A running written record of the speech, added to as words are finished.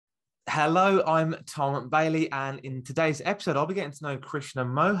Hello, I'm Tom Bailey, and in today's episode, I'll be getting to know Krishna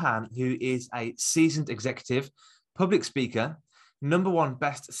Mohan, who is a seasoned executive, public speaker, #1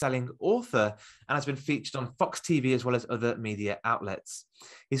 best-selling author, and has been featured on Fox TV as well as other media outlets.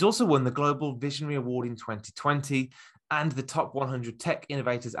 He's also won the Global Visionary Award in 2020 and the Top 100 Tech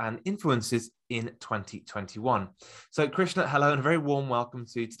Innovators and Influencers in 2021. So, Krishna, hello, and a very warm welcome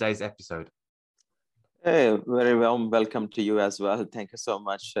to today's episode. Hey, very warm welcome to you as well. Thank you so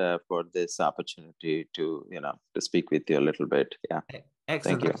much for this opportunity to speak with you a little bit. Yeah,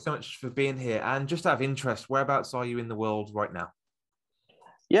 excellent. Thank you so much for being here. And just out of interest, whereabouts are you in the world right now?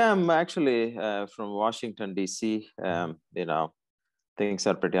 Yeah, I'm actually from Washington D.C. Things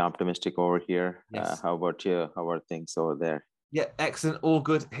are pretty optimistic over here. Yes. How about you? How are things over there? Yeah, excellent. All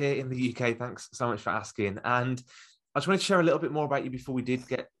good here in the UK. Thanks so much for asking. And I just wanted to share a little bit more about you before we did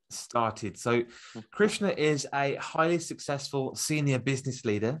get started. So Krishna is a highly successful senior business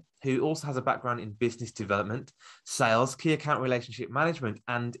leader who also has a background in business development, sales, key account relationship management,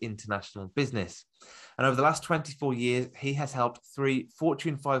 and international business. And over the last 24 years, he has helped 3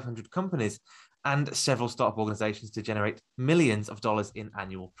 Fortune 500 companies and several startup organizations to generate millions of dollars in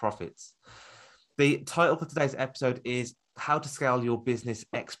annual profits. The title for today's episode is How to Scale Your Business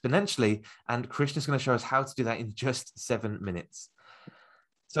Exponentially, and Krishna's going to show us how to do that in just 7 minutes.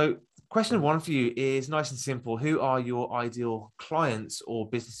 So question 1 for you is nice and simple. Who are your ideal clients or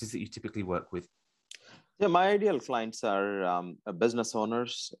businesses that you typically work with? Yeah, my ideal clients are business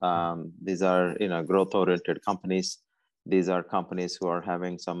owners. These are growth-oriented companies. These are companies who are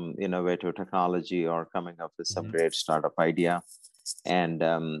having some innovative technology or coming up with some great startup idea. And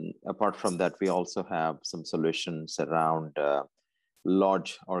apart from that, we also have some solutions around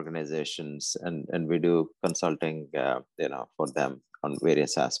large organizations, and we do consulting, for them on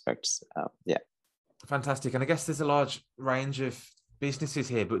various aspects. Yeah. Fantastic. And I guess there's a large range of businesses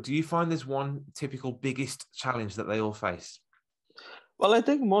here, but do you find there's one typical biggest challenge that they all face? Well, I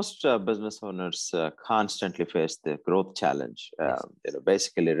think most business owners constantly face the growth challenge. Yes.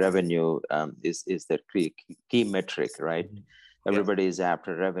 Basically, revenue is the key metric, right? Everybody is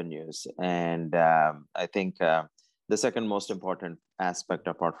after revenues. And I think the second most important aspect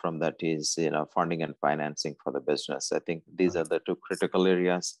apart from that is, funding and financing for the business. I think these are the 2 critical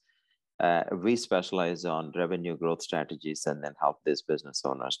areas. We specialize on revenue growth strategies and then help these business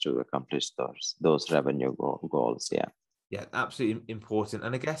owners to accomplish those revenue goals. Yeah. Yeah, absolutely important.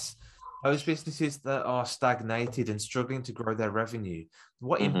 And I guess those businesses that are stagnated and struggling to grow their revenue,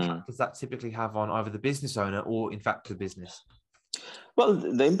 what impact does that typically have on either the business owner or, in fact, the business? Well,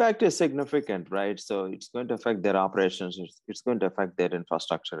 the impact is significant, right? So it's going to affect their operations. It's going to affect their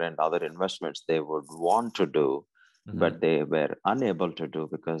infrastructure and other investments they would want to do, but they were unable to do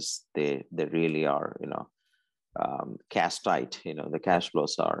because they really are, cash tight. The cash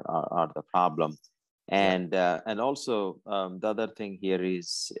flows are the problem. And also the other thing here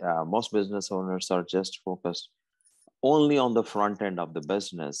is most business owners are just focused only on the front end of the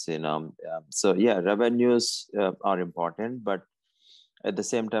business. So yeah, revenues are important, but at the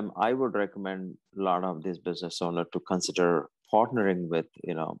same time, I would recommend a lot of these business owners to consider partnering with,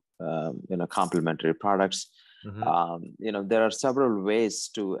 complementary products. There are several ways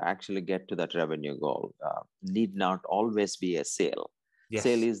to actually get to that revenue goal. Need not always be a sale. Yes.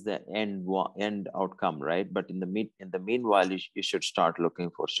 Sale is the end outcome, right? But in the meanwhile, you should start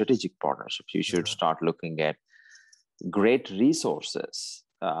looking for strategic partnerships. You should start looking at great resources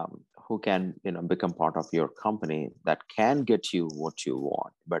who can become part of your company that can get you what you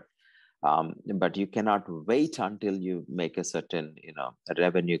want. But you cannot wait until you make a certain a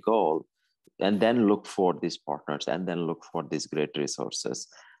revenue goal and then look for these partners and then look for these great resources.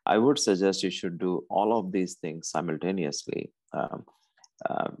 I would suggest you should do all of these things simultaneously.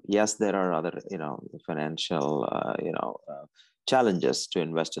 Yes, there are other financial challenges to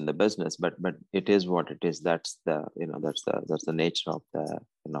invest in the business, but it is what it is. That's the nature of the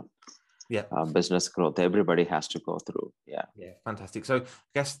business growth. Everybody has to go through. Yeah, fantastic. So I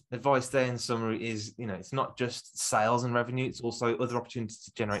guess advice there in summary is it's not just sales and revenue, it's also other opportunities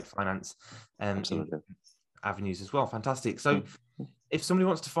to generate finance and avenues as well. Fantastic. So if somebody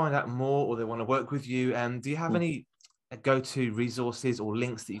wants to find out more or they want to work with you, do you have any go-to resources or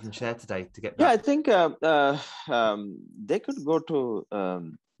links that you can share today to get that? Yeah, I think they could go to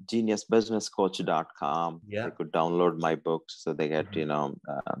geniusbusinesscoach.com. Yeah. They could download my books, so they get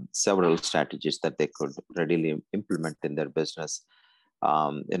several strategies that they could readily implement in their business.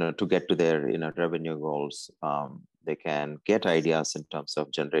 To get to their revenue goals. They can get ideas in terms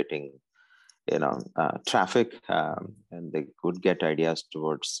of generating traffic, and they could get ideas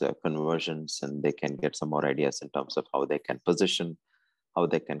towards conversions, and they can get some more ideas in terms of how they can position how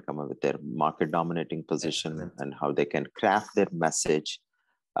they can come up with their market dominating position. Excellent. And how they can craft their message.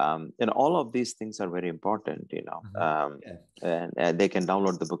 And all of these things are very important, you know. And they can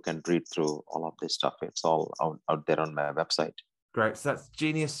download the book and read through all of this stuff. It's all out there on my website. Great. So that's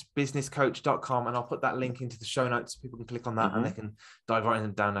geniusbusinesscoach.com, and I'll put that link into the show notes so people can click on that and they can dive right in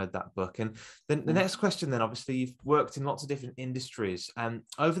and download that book. And then the next question then, obviously you've worked in lots of different industries, and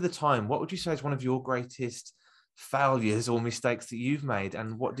over the time, what would you say is one of your greatest failures or mistakes that you've made,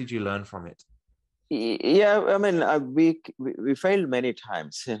 and what did you learn from it? Yeah, I mean, we failed many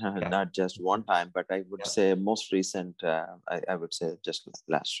times, you know, not just one time, but I would say most recent, I would say just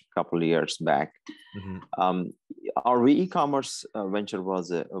last couple of years back, our e-commerce venture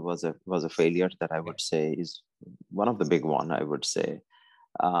was a failure that I would say is one of the big one, I would say,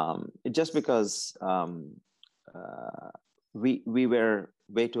 just because we were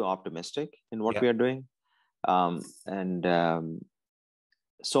way too optimistic in what we are doing, and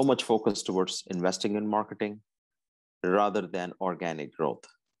so much focus towards investing in marketing rather than organic growth.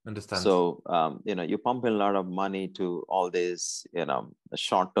 Understand. So, you know, you pump in a lot of money to all these, you know,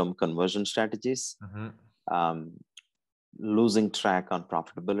 short-term conversion strategies, losing track on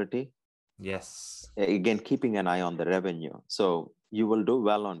profitability. Yes. Again, keeping an eye on the revenue. So you will do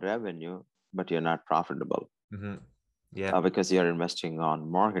well on revenue, but you're not profitable. Because you're investing on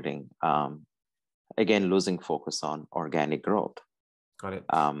marketing. Again, losing focus on organic growth. Got it.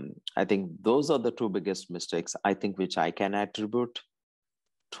 I think those are the two biggest mistakes, I think, which I can attribute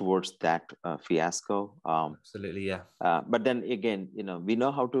towards that fiasco. Absolutely, yeah. But then again, you know, we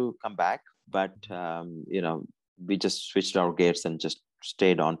know how to come back, but, you know, we just switched our gears and just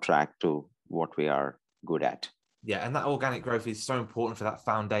stayed on track to what we are good at. Yeah, and that organic growth is so important for that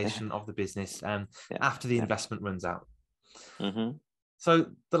foundation of the business after the investment runs out.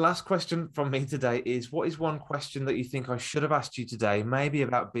 So the last question from me today is, what is one question that you think I should have asked you today, maybe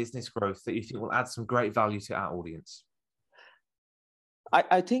about business growth, that you think will add some great value to our audience?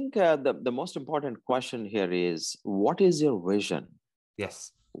 I think the most important question here is, what is your vision?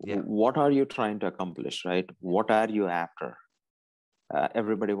 Yes. Yeah. What are you trying to accomplish, right? What are you after?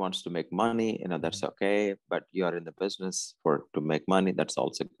 Everybody wants to make money, you know, that's okay, but you are in the business to make money, that's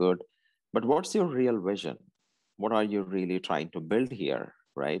also good. But what's your real vision? What are you really trying to build here,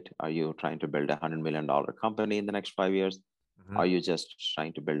 right? Are you trying to build $100 million company in the next 5 years? Are you just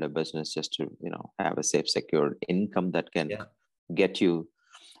trying to build a business just to, you know, have a safe, secure income that can get you,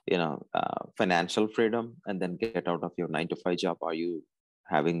 you know, financial freedom and then get out of your 9-to-5 job? Are you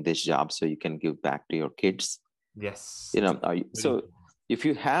having this job so you can give back to your kids? Yes. You know, so if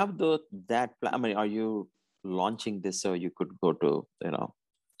you have that plan, I mean, are you launching this so you could go to, you know,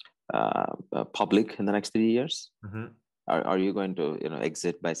 public in the next 3 years? Are you going to, you know,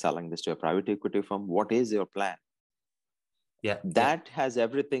 exit by selling this to a private equity firm? What is your plan? That has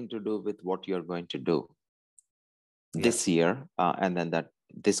everything to do with what you're going to do this year, and then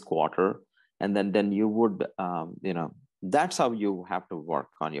this quarter, and then you would, you know, that's how you have to work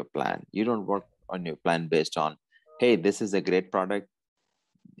on your plan. You don't work on your plan based on, hey, this is a great product,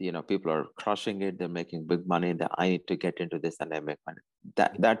 you know, people are crushing it, they're making big money, that I need to get into this and I make money.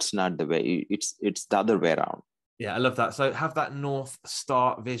 That's not the way. It's the other way around. Yeah, I love that. So have that North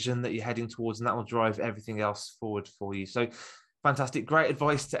Star vision that you're heading towards, and that will drive everything else forward for you. So fantastic. Great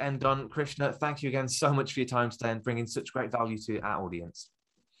advice to end on. Krishna, thank you again so much for your time today and bringing such great value to our audience.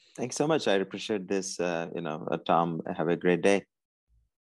 Thanks so much. I appreciate this. You know, Tom, have a great day.